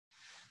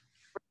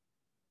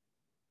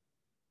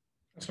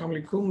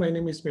Assalamu alaikum. My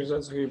name is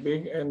Mirza Zahir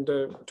Beg, and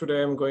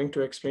today I'm going to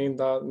explain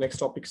the next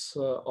topics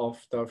of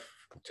the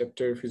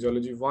chapter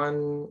Physiology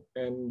 1,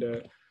 and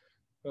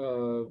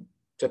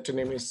chapter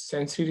name is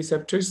Sensory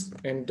Receptors.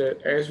 And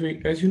as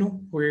you know,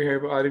 we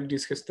have already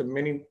discussed the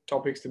many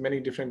topics, the many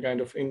different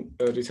kind of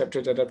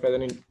receptors that are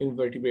present in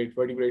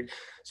vertebrate.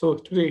 So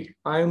today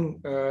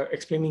I'm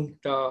explaining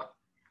the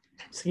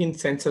skin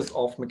sensors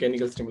of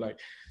mechanical stimuli.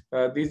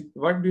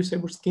 What do you say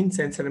about skin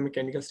sensor and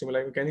mechanical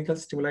stimuli? Mechanical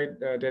stimuli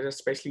that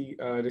especially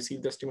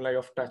receive the stimuli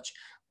of touch,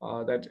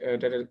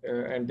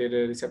 and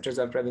their receptors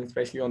are present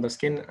especially on the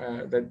skin,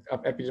 that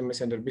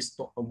epidermis and dermis.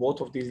 Both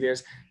of these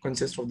layers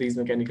consist of these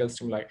mechanical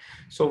stimuli.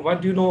 So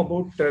what do you know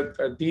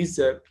about these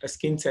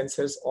skin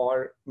sensors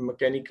or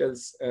mechanical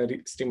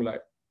stimuli?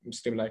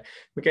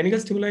 Mechanical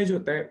stimuli जो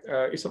होता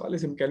है इस हवाले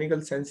से mechanical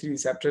sensory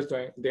receptors जो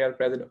हैं they are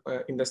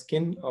present in the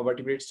skin, और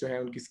vertebrates जो हैं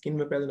उनकी स्किन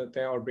में प्रेजेंट होते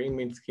हैं, और ब्रेन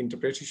में इसकी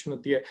इंटरप्रिटेशन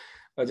होती है।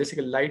 जैसे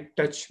कि लाइट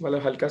टच,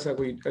 मतलब हल्का सा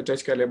कोई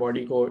टच कर ले,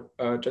 बॉडी को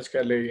टच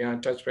कर ले, या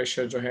टच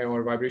प्रेशर जो है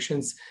और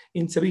वाइब्रेशंस,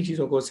 इन सभी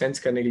चीज़ों को सेंस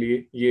करने के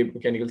लिए ये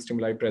मैकेनिकल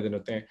स्टिमुलाई प्रेजेंट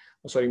होते हैं,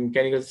 सॉरी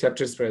मैकेनिकल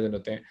रिसेप्टर्स प्रेजेंट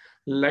होते हैं।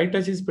 Light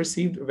touch is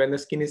perceived when the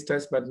skin is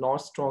touch but not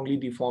strongly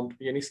deformed,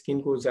 यानी स्किन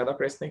को ज़्यादा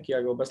प्रेस नहीं किया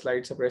गया, बस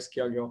लाइट से प्रेस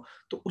किया गया,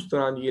 तो उस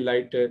दौरान ये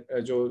लाइट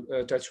जो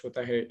टच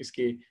होता है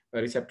इसके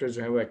रिसेप्टर्स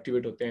जो है वो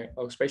एक्टिवेट होते हैं,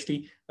 और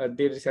specially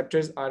they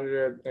receptors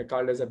are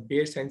called as a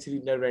bear sensory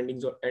nerve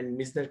endings and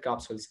Mizner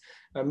capsules.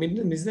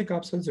 Mizner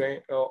capsules जो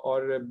हैं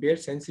और bear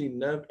sensory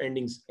nerve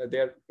endings,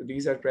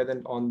 these are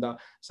present on the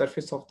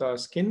surface of the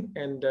skin,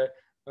 and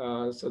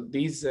so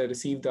these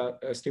receive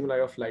the stimuli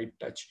of light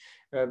touch.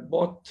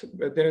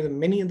 There are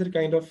many other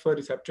kind of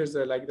receptors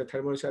like the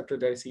thermoreceptor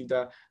that receive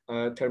the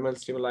thermal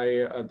stimuli,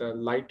 the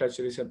light touch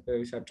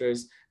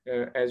receptors,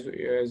 as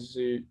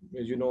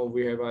you know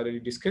we have already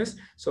discussed.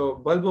 So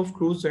bulb of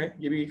Cruz है,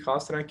 ये भी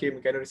खास तरह के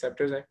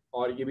मैकेनोरिसेप्टर्स हैं,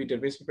 और ये भी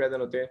डर्मिस में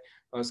प्रेजेंट होते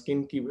हैं,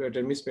 स्किन की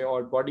डर्मिस में,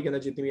 और बॉडी के अंदर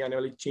जितनी भी आने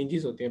वाली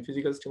चेंजेस होती हैं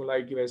फिजिकल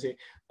स्टिमुलाई की वजह से,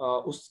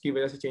 उसकी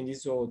वजह से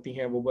चेंजेस जो होती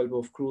हैं वो बल्ब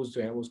ऑफ क्रूज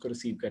जो है वो उसको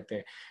रिसीव करते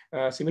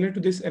हैं। Similar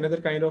to this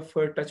another kind of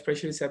touch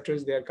pressure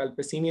receptors, they are called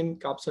Pacinian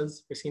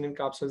capsules. Pacinian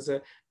capsules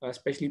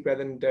especially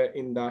present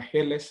in the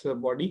hairless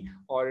body,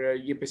 और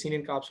ये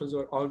Pacinian capsules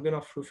और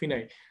organ of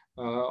Ruffini,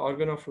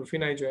 organ of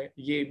रूफिनाई जो है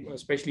ये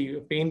स्पेशली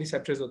पेन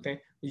रिसेप्टर्स होते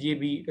हैं, ये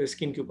भी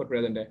स्किन के ऊपर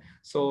प्रेजेंट है।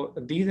 So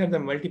these are the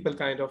multiple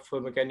kind of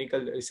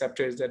mechanical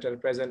receptors that are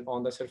present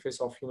on the surface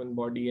of human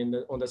body and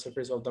on the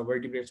surface of the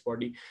vertebrates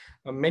body.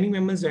 Many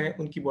members जो हैं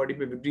उनकी बॉडी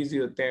पे विब्रीज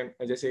होते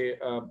हैं, जैसे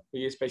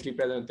ये स्पेशली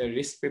प्रेजेंट होते हैं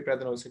रिस्ट पे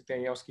प्रेजेंट हो सकते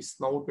हैं, या उसकी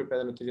स्नाउट पे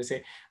प्रेजेंट होते हैं,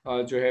 जैसे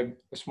जो है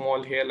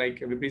small hair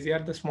like विब्रीज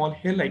are the small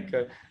hair like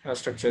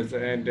structures,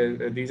 and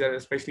these are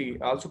especially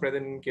also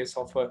present in case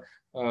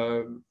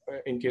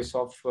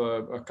of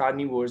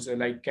carnivores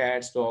like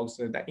cats, dogs,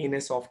 the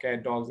anus of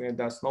cat, dogs, and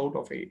the snout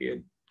of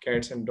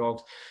cats and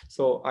dogs.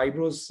 So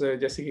eyebrows,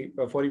 जैसे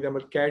कि for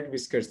example cat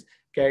whiskers,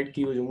 cat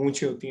की वो जो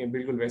मूंछें होती हैं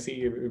बिल्कुल वैसे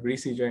ही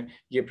विब्रीसी जो है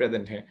ये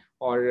प्रेजेंट है,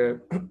 और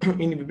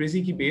इन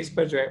विब्रीसी की बेस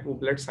पर जो है वो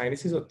ब्लड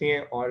साइनसेस होती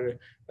हैं, और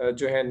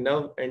जो है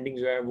नर्व एंडिंग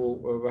जो है वो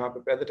वहाँ पे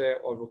प्रेजेंट है,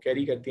 और वो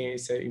कैरी करती हैं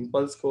इस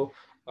इम्पल्स को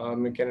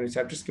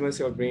मैकेनोरिसेप्टर्स की वजह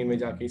से, और ब्रेन में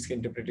जाके इसकी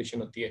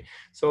इंटरप्रिटेशन होती है।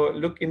 So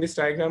look in this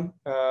diagram,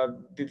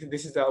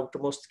 this is the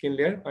outermost skin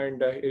layer,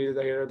 and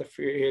here are the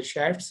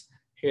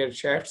hair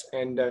shafts,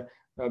 and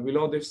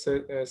below this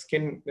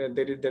skin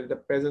there is the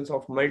presence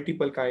of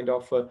multiple kind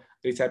of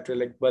receptor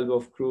like bulb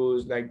of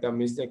Cruz, like the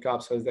Misner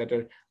capsules that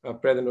are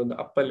present on the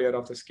upper layer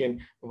of the skin,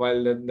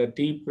 while the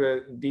deep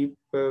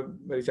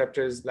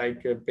receptors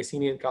like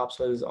Pacinian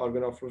capsules,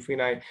 organ of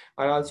Ruffini,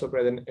 are also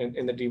present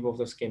in the deep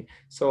of the skin.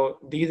 So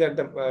these are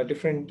the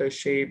different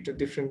shaped,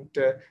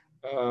 different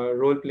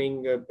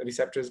role-playing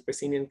receptors.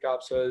 Pacinian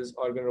capsules,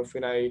 organ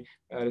Ruffini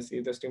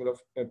receive the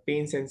stimulus of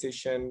pain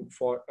sensation.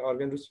 For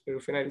organ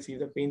Ruffini receive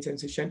the pain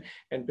sensation,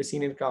 and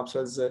Pacinian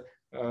capsules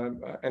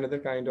another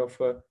kind of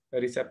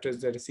receptors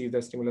that receive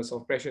the stimulus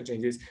of pressure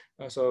changes.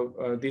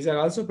 So these are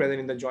also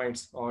present in the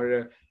joints,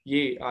 और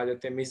ये आ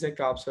जाते हैं Misner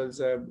capsules,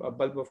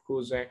 bulb of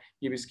Cruz हैं,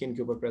 ये भी skin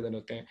के ऊपर present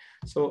होते हैं।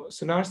 So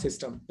sonar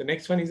system, the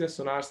next one is a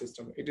sonar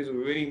system. It is a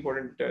very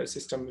important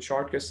system.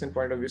 Short question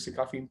point of view से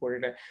काफी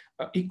important है।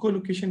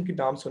 इकोलोकेशन की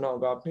नाम सुना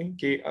होगा आपने,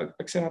 कि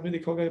अक्सर आपने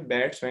देखा होगा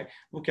बैट्स हैं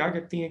वो क्या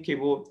करती हैं कि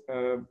वो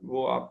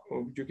आप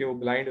क्योंकि वो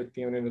ब्लाइंड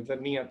होती हैं, उन्हें नजर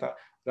नहीं आता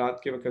रात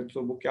के वक्त,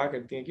 तो वो क्या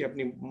करती हैं कि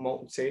अपनी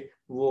माउथ से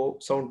वो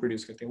साउंड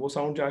प्रोड्यूस करते हैं, वो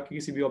साउंड जाके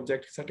किसी भी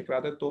ऑब्जेक्ट के साथ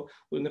टकराता है, तो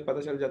उन्हें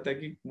पता चल जाता है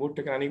कि वो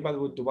टकराने के बाद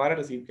वो दोबारा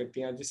रिसीव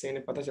करती हैं, जिससे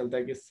इन्हें पता चलता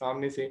है कि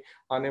सामने से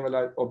आने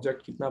वाला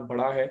ऑब्जेक्ट कितना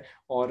बड़ा है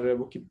और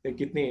वो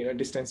कितने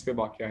डिस्टेंस पे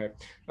वाक़या है।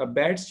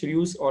 बैट्स,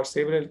 चिड़ियूज और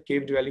सेवरल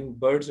केव ड्वेलिंग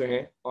बर्ड्स जो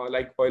हैं,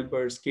 लाइक ऑयल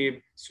बर्ड्स,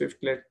 केव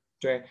स्विफ्टलेट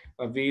जो है,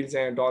 व्हेल्स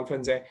हैं,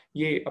 डॉल्फिन्स हैं,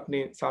 ये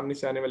अपने सामने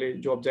से आने वाले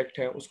जो ऑब्जेक्ट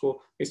हैं उसको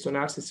इस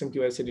सोनार सिस्टम की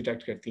वजह से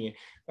डिटेक्ट करती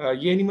हैं।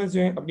 ये एनिमल्स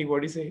जो हैं अपनी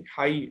बॉडी से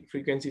हाई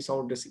फ्रीक्वेंसी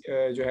साउंड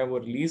जो है वो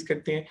रिलीज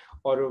करते हैं,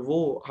 और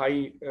वो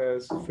हाई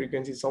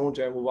फ्रीक्वेंसी साउंड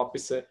जो है वो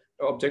वापस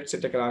ऑब्जेक्ट से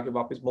टकरा के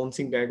वापस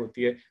बाउंसिंग बैक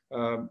होती है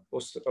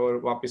उस, और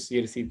वापस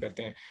ये रिसीव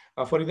करते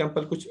हैं। फॉर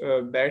एग्जांपल कुछ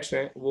बैट्स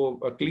हैं,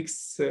 वो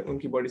क्लिक्स,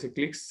 उनकी बॉडी से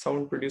क्लिक्स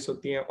साउंड प्रोड्यूस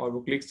होती हैं, और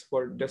वो clicks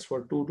for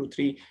 2 to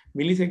 3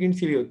 milli second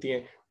के लिए होती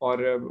हैं,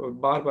 और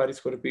बार बार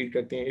इसको रिपीट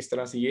करती हैं। इस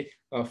तरह से ये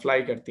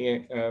फ्लाई करती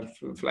हैं,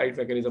 फ्लाइट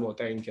मैकेनिज्म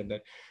होता है इनके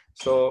अंदर।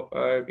 सो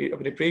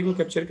अपने प्रे को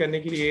कैप्चर करने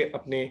के लिए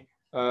अपने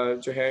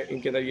जो है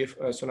इनके अंदर ये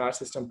सोनार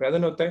सिस्टम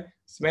प्रेजेंट होता है।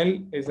 Smell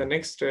is the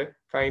next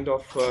kind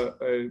of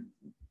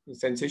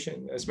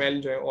sensation. Smell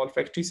जो है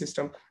olfactory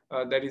system,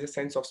 that is a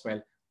sense of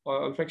smell.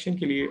 और ऑल्फैक्शन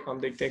के लिए हम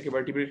देखते हैं कि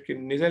वर्टिब्रेट की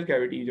नेजल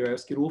कैविटी जो है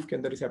उसकी रूफ के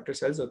अंदर रिसेप्टर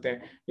सेल्स होते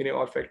हैं, जिन्हें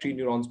ऑल्फैक्टरी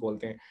न्यूरॉन्स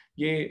बोलते हैं।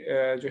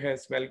 ये जो है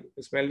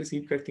स्मेल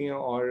रिसीव करती हैं,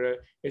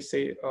 और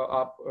इससे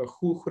आप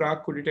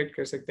खुराक को डिटेक्ट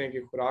कर सकते हैं कि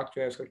खुराक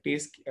जो है उसका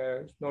टेस्ट,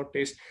 नॉट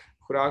टेस्ट,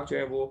 खुराक जो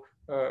है वो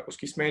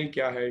उसकी स्मेल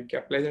क्या है, क्या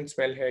प्लेजेंट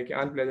स्मेल है, क्या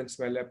अनप्लेजेंट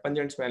स्मेल है,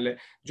 पंजेंट स्मेल है,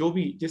 जो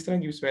भी जिस तरह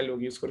की स्मेल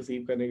होगी उसको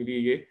रिसीव करने के लिए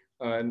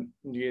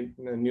ये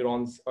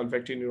न्यूरॉन्स,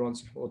 ऑल्फैक्टरी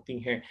न्यूरॉन्स होती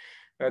हैं।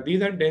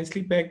 These are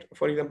densely packed.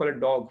 For example a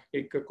dog,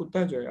 एक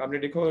कुत्ता जो है, आपने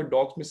देखा होगा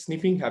डॉग्स में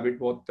स्निफिंग हैबिट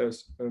बहुत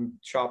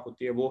शार्प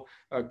होती है। वो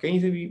कहीं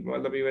से भी,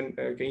 मतलब इवन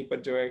कहीं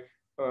पर जो है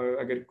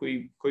अगर कोई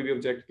भी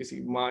ऑब्जेक्ट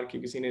किसी मार के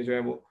किसी ने जो है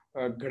वो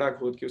घड़ा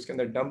खोद के उसके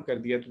अंदर डंप कर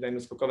दिया, तो देन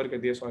उसको कवर कर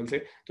दिया सॉइल से,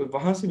 तो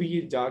वहां से भी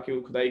ये जाके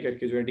वो खुदाई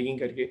करके जो है डिगिंग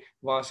करके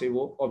वहां से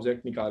वो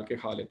ऑब्जेक्ट निकाल के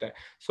खा लेता है।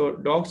 सो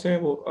डॉग्स हैं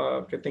वो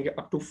कहते हैं कि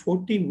up to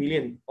 40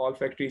 million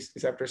olfactory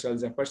receptor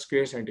cells हैं पर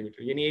स्क्वायर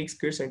सेंटीमीटर, यानी 1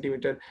 स्क्वायर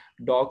सेंटीमीटर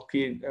डॉग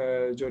की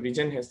जो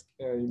रीजन है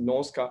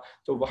नोज का,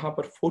 तो वहां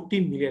पर 40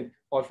 मिलियन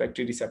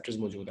ऑल्फैक्टरी रिसेप्टर्स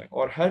मौजूद हैं।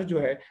 और हर जो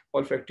है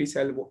ऑल्फैक्टरी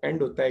सेल वो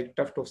एंड होता है एक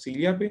टफ्ट ऑफ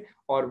सीलिया पे,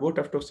 और वो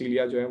टफ्ट ऑफ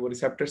सीलिया जो है वो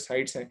रिसेप्टर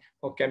साइट्स हैं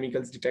और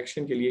केमिकल्स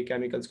डिटेक्शन के लिए,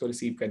 केमिकल्स को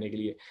रिसीव करने के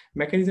लिए।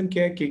 मैकेनिज्म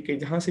क्या है कि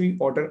जहाँ से भी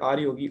ऑर्डर आ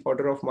रही होगी,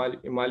 ऑर्डर ऑफ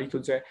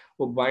मालिक्यूल्स है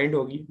वो बाइंड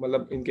होगी,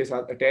 मतलब इनके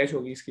साथ अटैच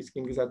होगी इसकी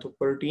स्किन के साथ, तो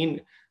protein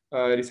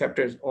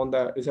receptors on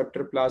the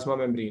receptor plasma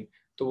membrane,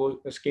 तो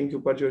वो स्किन के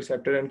ऊपर जो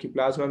रिसेप्टर है उनकी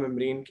प्लाज्मा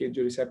मेम्ब्रेन के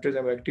जो रिसेप्टर्स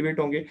हैं वो एक्टिवेट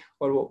होंगे,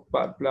 और वो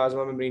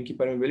प्लाज्मा मेम्ब्रेन की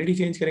परमेबिलिटी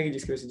चेंज करेंगे,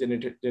 जिसकी वजह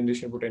से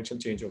जनरेशन पोटेंशियल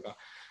चेंज होगा।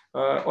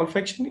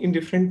 Olfaction in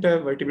different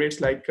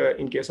vertebrates, like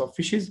in case of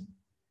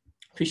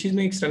fishes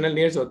में एक्सटर्नल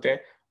लेयर्स होते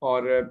हैं,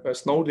 और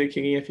स्नाउट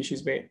देखी गई है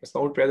फिशेज में,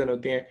 स्नाउट प्रेजेंट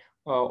होते हैं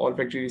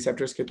ऑल्फैक्टरी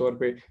रिसेप्टर्स के तौर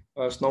पे।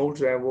 स्नाउट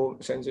जो है वो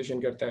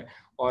सेंसेशन करता है।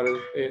 और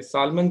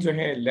सालमन जो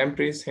है,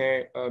 लैम्प्रेस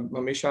हैं,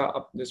 हमेशा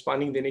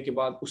पानी देने के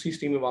बाद उसी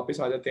स्ट्रीम में वापस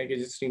आ जाते हैं कि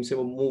जिस स्ट्रीम से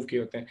वो मूव किए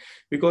होते हैं,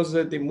 because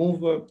they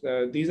move,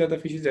 these are the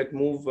fishes that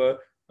move,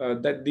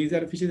 these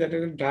are fishes that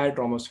are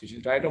diatomous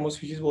fishes. Diatomous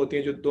fishes वो होती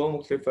हैं जो दो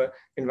मुख्तलिफ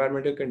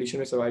इन्वायरमेंटल कंडीशन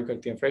में सर्वाइव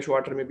करती हैं, फ्रेश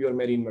वाटर में भी और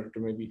मेरीन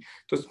वाटर में भी।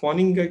 तो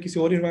स्पॉनिंग किसी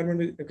और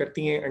इन्वायरमेंट में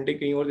करती हैं, अंडे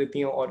कहीं और देती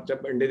हैं, और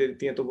जब अंडे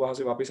देती हैं तो वहाँ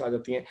से वापस आ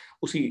जाती हैं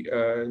उसी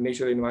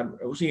नेचुरल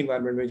इन्वायरमेंट, उसी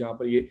इन्वायरमेंट में जहाँ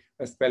पर ये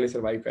पहले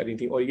सर्वाइव कर रही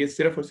थी। और ये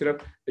सिर्फ और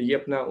सिर्फ ये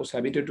अपना उस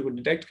हैबिटेट को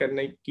डिटेक्ट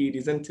करने की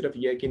रीज़न सिर्फ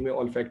ये है कि इनमें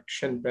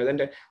ऑल्फैक्शन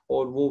प्रेजेंट है,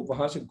 और वो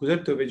वहाँ से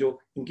गुजरते हुए जो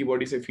इनकी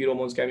बॉडी से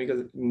फेरोमोन्स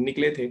केमिकल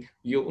निकले थे,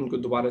 ये उनको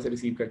दोबारा से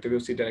रिसीव करते हुए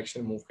उसी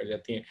डायरेक्शन मूव कर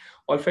जाती हैं।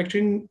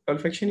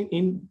 ऑल्फैक्शन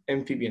इन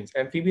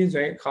एम्फीबियंस जो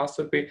है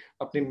खासतौर पे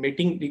अपने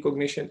मेटिंग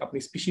रिकॉग्निशन, अपनी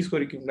स्पीशीज को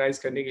रिकॉग्नाइज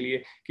करने के लिए,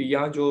 कि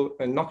यहाँ जो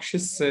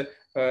नॉक्शियस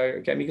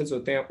केमिकल्स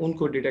होते हैं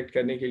उनको डिटेक्ट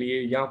करने के लिए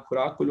या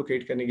खुराक को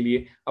लोकेट करने के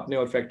लिए अपने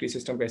ऑल्फैक्टरी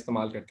सिस्टम का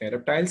इस्तेमाल करते हैं।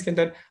 रेप्टाइल्स के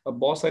अंदर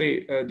बहुत सारे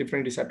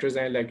डिफरेंट रिसेप्टर्स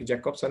हैं, लाइक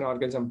जैकबसन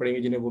ऑर्गन्स हम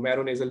पढ़ेंगे, जिन्हें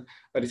वोमेरोनेजल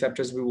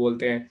रिसेप्टर्स भी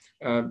बोलते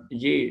हैं।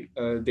 ये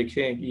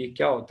देखते हैं कि ये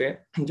क्या होते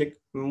हैं।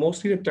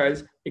 Mostly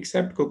reptiles,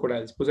 except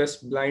crocodiles, possess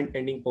blind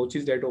ending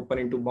pouches that open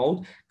into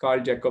mouth,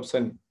 called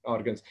Jacobson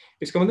organs.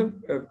 इसका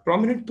मतलब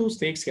prominent तो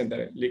snakes के अंदर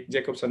है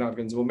Jacobson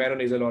organs, वो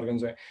meronasal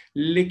organs है,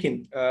 लेकिन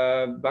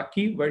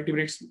बाकी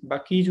vertebrates,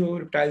 बाकी जो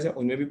reptiles हैं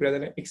उनमें भी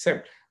present है,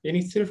 except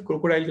यानी सिर्फ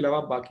crocodile के अलावा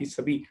बाकी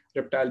सभी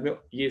reptile में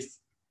ये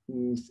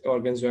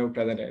ऑर्गन्स जो है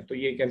प्रेजेंट है। तो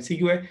ये एक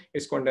एमसीक्यू है,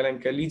 इसको अंडरलाइन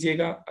कर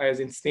लीजिएगा।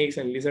 As in snakes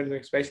and lizards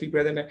में स्पेशली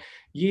प्रेजेंट है।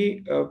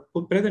 ये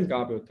प्रेजेंट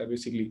कहाँ पे होता है?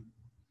 बेसिकली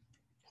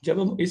जब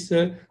हम इस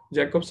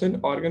जैकबसन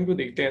ऑर्गन को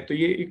देखते हैं तो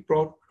ये एक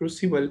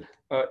प्रोट्रूसिबल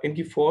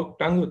इनकी फोर्क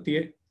टंग होती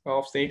है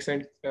of snakes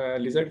and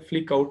lizard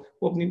flick out,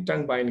 वो अपनी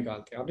टंग बाहर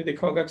निकालते हैं। आपने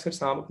देखा होगा अक्सर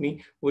सांप अपनी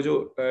वो जो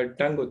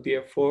टंग होती है,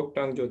 फोर्क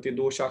टंग जो होती है,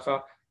 दो शाखा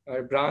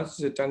ब्रांच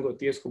टंग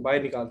होती है, उसको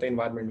बाहर निकालता है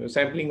इन्वायरमेंट में,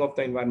 सैम्पलिंग ऑफ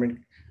द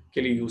इन्वायरमेंट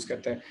के लिए यूज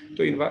करता है।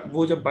 तो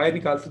वो जब बाहर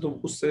निकालते हैं तो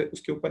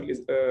उसके ऊपर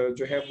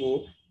जो है वो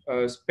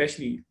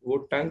स्पेशली वो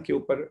टंग के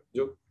ऊपर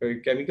जो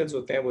केमिकल्स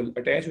होते हैं वो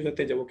अटैच हो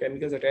जाते हैं। जब वो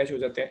केमिकल्स अटैच हो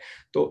जाते हैं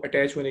तो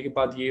अटैच होने के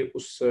बाद ये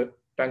उस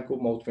टंग को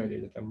माउथ में ले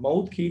जाता है।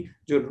 माउथ की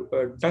जो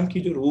टंग की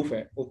जो रूफ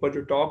है, ऊपर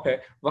जो टॉप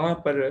है, वहां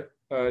पर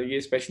ये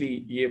स्पेशली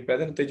ये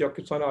प्रेजेंट होते हैं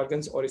जैकबसन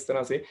ऑर्गन्स, और इस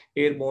तरह से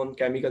एयरबोर्न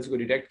केमिकल्स को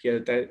डिटेक्ट किया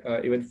जाता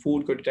है, इवन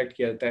फूड को डिटेक्ट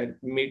किया जाता है,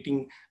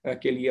 मेटिंग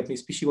के लिए अपनी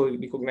स्पीशी को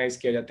रिकॉग्नाइज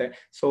किया जाता है।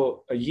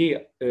 सो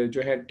ये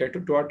जो है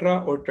टेट्राटोरा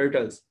और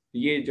टर्टल्स,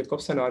 ये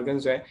जैकबसन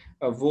ऑर्गन्स जो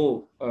है वो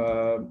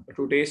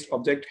to test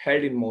object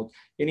held in mouth,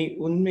 यानी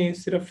उनमें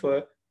सिर्फ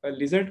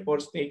लिजर्ड और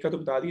स्नेक का तो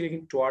बता दी,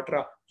 लेकिन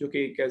ट्वाट्रा जो कि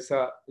एक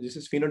ऐसा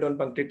जिसे स्फिनोडोन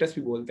पंक्टेटस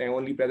भी बोलते हैं,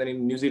 ओनली प्रेजेंट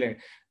इन न्यूजीलैंड,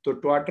 तो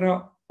ट्वाट्रा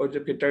और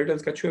जबकि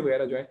टर्टल्स, कछुए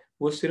वगैरह जो है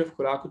वो सिर्फ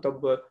खुराक को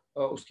तब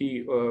उसकी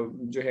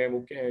जो है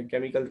वो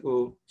केमिकल को,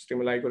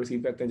 स्टिमुलाई को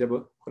रिसीव करते हैं जब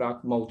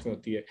खुराक माउथ में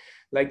होती है.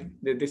 Like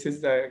this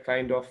is the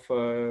kind of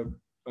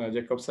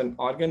Jacobson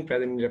organ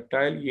present in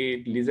reptile.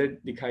 ये लिजर्ड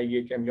दिखाई,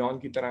 ये कैमलियन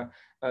की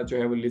तरह जो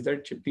है वो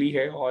लिजर्ड छिपकली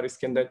है, और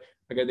इसके अंदर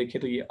अगर देखें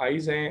तो ये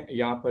आइज हैं,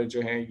 यहाँ पर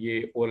जो है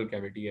ये ओरल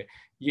कैविटी है.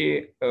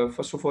 ये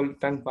फर्स्ट ऑफ ऑल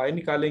टंग बाहर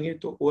निकालेंगे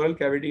तो ओरल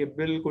कैविटी के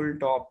बिल्कुल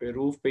टॉप पे,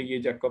 रूफ पे ये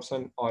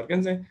जैकबसन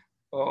ऑर्गन्स हैं,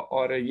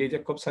 और ये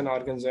जैकबसन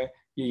ऑर्गन्स हैं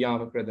ये यहाँ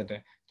पर प्रेजेंट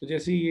है. तो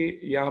जैसे ये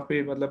यहाँ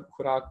पे मतलब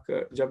खुराक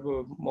जब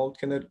माउथ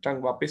के अंदर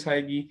टंग वापस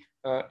आएगी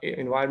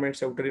इन्वायरमेंट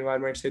से, आउटर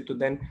इन्वायरमेंट से, तो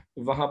देन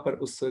वहाँ पर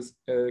उस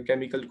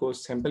केमिकल को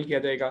सैंपल किया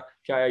जाएगा,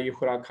 क्या ये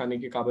खुराक खाने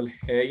के काबिल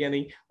है या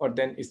नहीं, और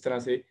देन इस तरह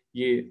से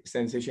ये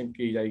सेंसेशन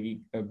की जाएगी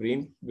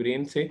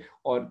ब्रेन से,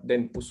 और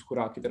देन उस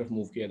खुराक की तरफ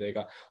मूव किया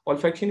जाएगा.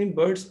 ऑल्फैक्शन इन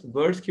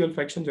बर्ड्स की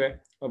ऑल्फैक्शन जो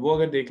है वो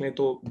अगर देख लें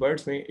तो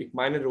बर्ड्स में एक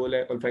माइनर रोल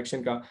है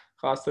ऑल्फैक्शन का.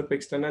 खासतौर पर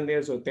एक्सटर्नल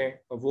लेयर्स होते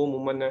हैं वो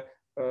अमूमन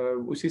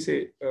उसी से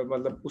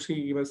मतलब उसी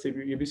की वजह से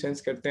ये भी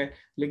सेंस करते हैं.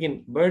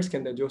 लेकिन बर्ड्स के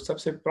अंदर जो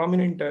सबसे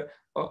प्रोमिनेंट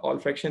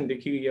ऑल्फैक्शन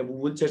देखी गई है वो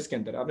वुल्चर्स के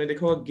अंदर. आपने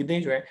देखा होगा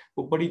गिद्धें जो है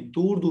वो बड़ी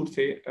दूर दूर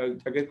से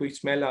अगर कोई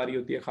स्मेल आ रही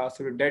होती है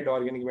खासतौर पर डेड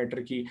ऑर्गेनिक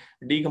मैटर की,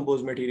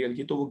 डीकम्पोज मटेरियल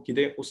की, तो वो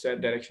गिद्धें उस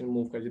डायरेक्शन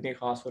मूव कर जाती हैं.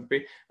 खासतौर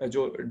पे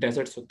जो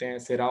डेजर्ट्स होते हैं,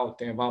 सेरा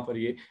होते हैं, वहाँ पर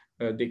ये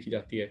देखी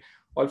जाती है.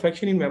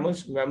 ऑल्फैक्शन इन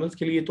मैमल्स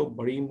के लिए तो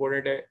बड़ी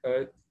इंपॉर्टेंट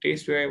है.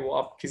 टेस्ट जो है वो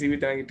आप किसी भी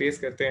तरह की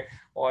टेस्ट करते हैं,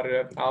 और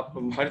आप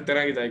हर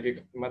तरह के जायके,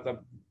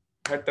 मतलब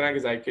हर तरह के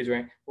जायके जो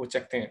हैं वो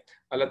चखते हैं.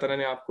 अल्लाह ताला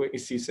ने आपको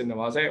इस चीज़ से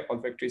नवाजा है,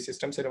 ऑल्फैक्टरी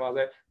सिस्टम से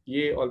नवाजा है.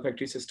 ये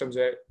ऑल्फैक्टरी सिस्टम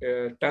जो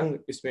है टंग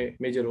इसमें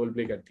मेजर रोल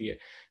प्ले करती है.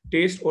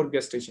 टेस्ट और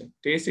गस्टेशन.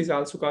 Test is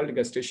also called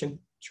गस्टेशन,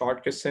 short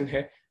question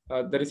है.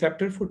 The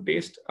receptor for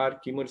test are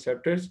chemo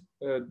receptors.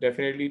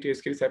 Definitely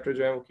test के रिसेप्टर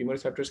जो है वो कीमो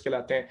रिसेप्टर्स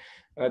कहलाते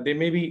हैं. दे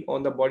may be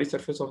on the body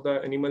surface of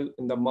the animal,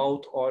 in the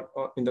mouth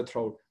और in the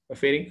throat.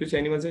 फेरिंग, कुछ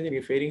animals हैं जिनके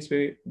फेरिंग्स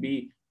पे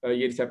भी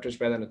ये रिसेप्टर्स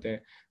पैदा होते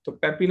हैं. तो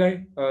पेपिलाई,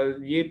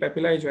 ये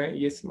पेपिलाई जो है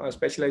ये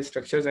स्पेशलाइज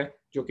स्ट्रक्चर्स हैं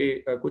जो कि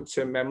कुछ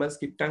मैमल्स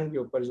की टंग के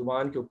ऊपर,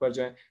 जुबान के ऊपर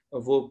जो है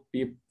वो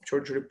ये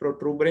छोटे छोटे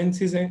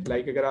प्रोट्रूबरेंसेस हैं.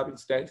 लाइक अगर आप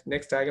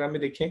नेक्स्ट डायग्राम में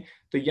देखें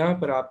तो यहाँ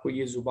पर आपको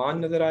ये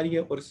जुबान नजर आ रही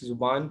है, और इस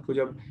जुबान को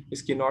जब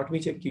इसकी एनाटॉमी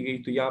चेक की गई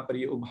तो यहाँ पर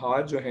ये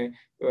उभार जो है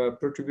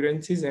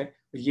प्रोट्रूबरेंसेस हैं,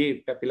 ये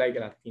पेपिलाई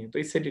कहलाती हैं. तो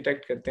इससे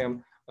डिटेक्ट करते हैं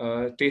हम,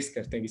 टेस्ट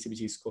करते हैं किसी भी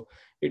चीज़ को.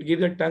 It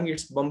give the tongue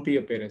it's bumpy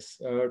appearance.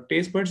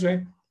 Taste buds जो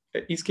है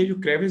इसके जो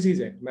क्रेविसेस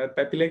है,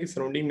 पेपिला के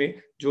सराउंडिंग में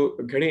जो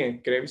घड़े हैं,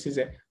 क्रेविसेस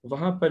है,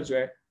 वहां पर जो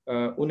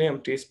है उन्हें हम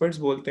टेस्ट बड्स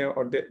बोलते हैं,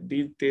 और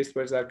these taste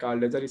buds are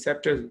called as a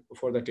receptors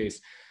for the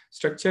test.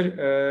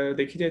 Structure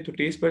देखी जाए तो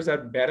taste buds are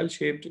barrel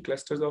shaped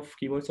clusters of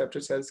chemoreceptor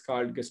cells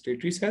called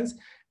gustatory sales,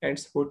 and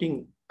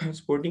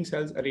supporting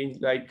cells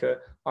arranged like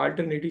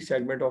alternating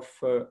segment of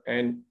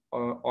an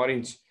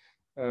orange,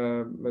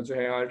 जो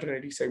है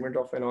alternating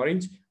segment of an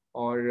orange,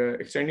 और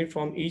extended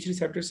from each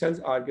receptor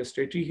cells are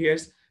gustatory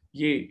hairs.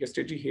 ये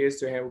gustatory hairs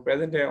जो है वो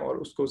present है और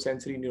उसको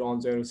सेंसरी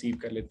न्यूरॉन्स जो है रिसीव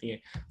कर लेती हैं.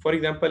 फॉर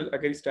एग्जांपल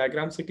अगर इस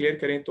डायग्राम से क्लियर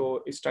करें तो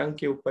इस टंग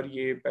के ऊपर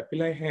ये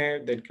पेपिलाए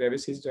हैं, देन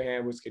क्रेविसेस जो हैं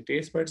वो इसके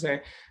टेस्ट बड्स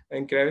हैं.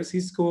 इन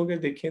क्रेविसेस को अगर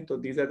देखें तो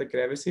these are the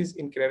crevices.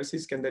 In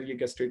crevices के अंदर ये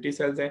गस्टेटरी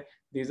सेल्स हैं,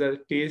 these are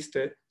test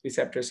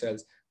receptor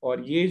cells,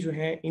 और ये जो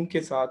है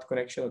इनके साथ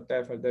कनेक्शन होता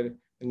है फर्दर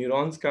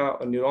न्यूरॉन्स का,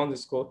 और न्यूरॉन्स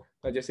इसको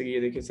जैसे कि ये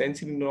देखिए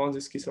सेंसरी न्यूरॉन्स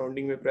इसकी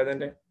सराउंडिंग में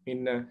प्रेजेंट है,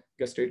 इन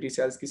गस्टेटरी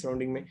सेल्स की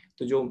सराउंडिंग में,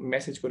 तो जो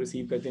मैसेज को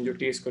रिसीव करती हैं, जो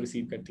टेस्ट को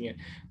रिसीव करती हैं.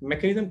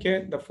 मैकेनिज्म क्या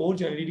है? The four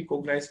generally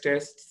recognised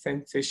test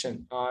sensation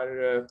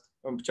are,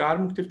 4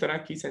 मुख्तलिफ तरह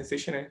की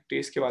सेंसेशन है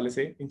टेस्ट के वाले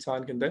से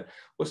इंसान के अंदर.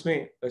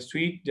 उसमें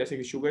स्वीट जैसे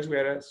कि शुगर्स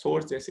वगैरह,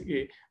 सोर्स जैसे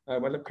कि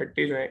मतलब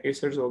खट्टे जो हैं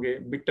एसिड्स हो गए,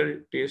 बिटर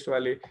टेस्ट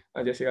वाले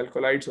जैसे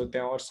अल्कोलाइड्स होते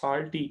हैं, और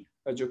साल्टी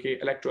जो कि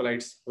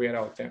इलेक्ट्रोलाइट्स वगैरह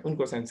होते हैं,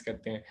 उनको सेंस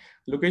करते हैं.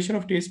 लोकेशन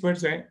ऑफ टेस्ट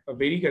बड्स हैं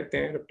वेरी करते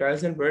हैं.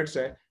 रेप्टाइल्स एंड बर्ड्स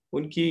हैं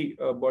उनकी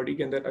बॉडी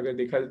के अंदर अगर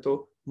देखा जाए तो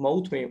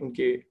माउथ में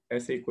उनके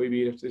ऐसे कोई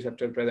भी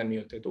रिसेप्टर प्रेजेंट नहीं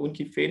होते, तो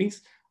उनकी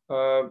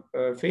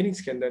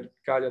फेरिंग्स के अंदर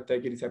कहा जाता है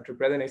कि रिसेप्टर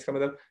प्रेजेंट है. इसका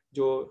मतलब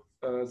जो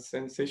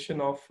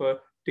सेंसेशन ऑफ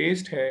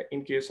टेस्ट है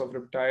in case of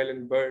reptile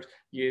and birds,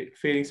 ये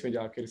फेरिंग्स में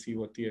जाकर रिसीव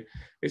होती है.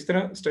 इस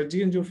तरह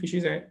स्टर्जियन जो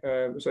फिशेज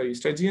हैं,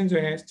 स्टर्जियन जो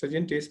है,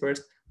 sturgeon taste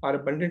buds are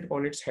abundant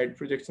on its head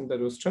projects in the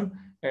rostrum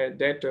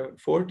that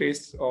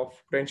foretastes of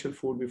potential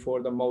food before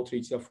the mouth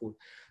reaches the food,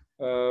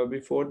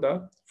 before the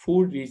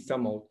food reaches the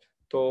mouth.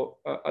 तो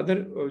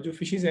other जो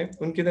fishes हैं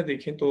उनके अंदर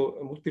देखें तो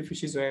मुख्तलिफ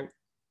fishes जो हैं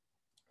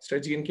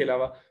स्टर्जियन के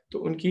अलावा, तो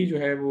उनकी जो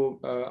है वो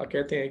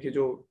कहते हैं कि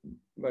जो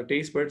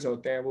टेस्ट बर्ड्स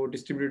होते हैं वो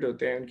डिस्ट्रीब्यूट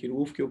होते हैं उनकी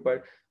रूफ के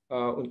ऊपर,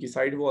 उनकी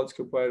साइड वॉल्स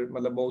के ऊपर,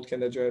 मतलब माउथ के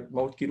अंदर जो है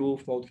माउथ की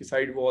रूफ, माउथ की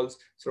साइड वॉल्स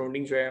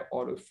सराउंडिंग जो है,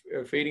 और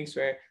फेरिंग्स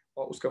जो है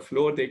और उसका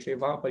फ्लोर देख ले,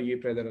 वहाँ पर ये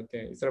प्रेजेंट होते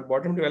हैं. इस तरह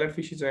बॉटम डेवलप्ड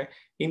फिशेज जो हैं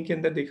इनके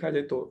अंदर देखा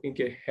जाए तो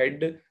इनके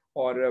हेड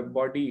और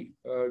बॉडी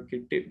की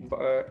tip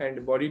and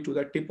body to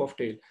the tip of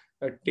tell,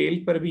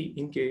 tell पर भी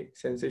इनके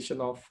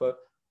सेंसेशन ऑफ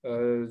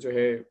जो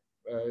है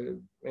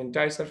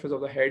entire surface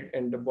of the head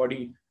and the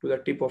body to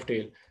the tip of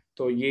tell,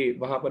 तो ये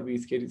वहाँ पर भी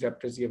इसके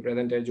रिसेप्टर्स ये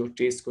प्रेजेंट है जो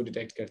टेस्ट को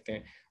डिटेक्ट करते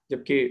हैं.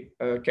 जबकि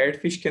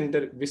कैटफिश के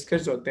अंदर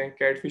विस्कर्स होते हैं।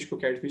 कैटफिश को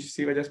कैटफिश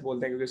इसी वजह से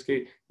बोलते हैं क्योंकि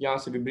उसके यहाँ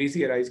से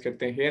विब्रीज अराइज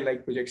करते हैं, हेयर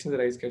लाइक प्रोजेक्शन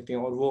अराइज करती हैं,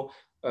 और वो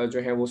जो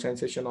है वो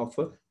सेंसेशन ऑफ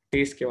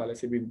टेस्ट के वाले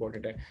से भी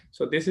इंपॉर्टेंट है।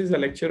 So this is the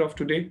lecture of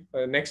today.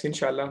 Next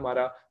इंशाल्लाह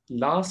हमारा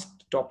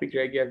लास्ट टॉपिक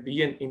रह गया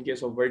VN in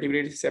case of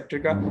vertebrate receptor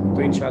का,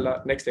 तो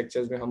इंशाल्लाह नेक्स्ट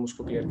लेक्चर्स में हम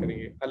उसको क्लियर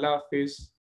करेंगे। अल्लाह हाफिज।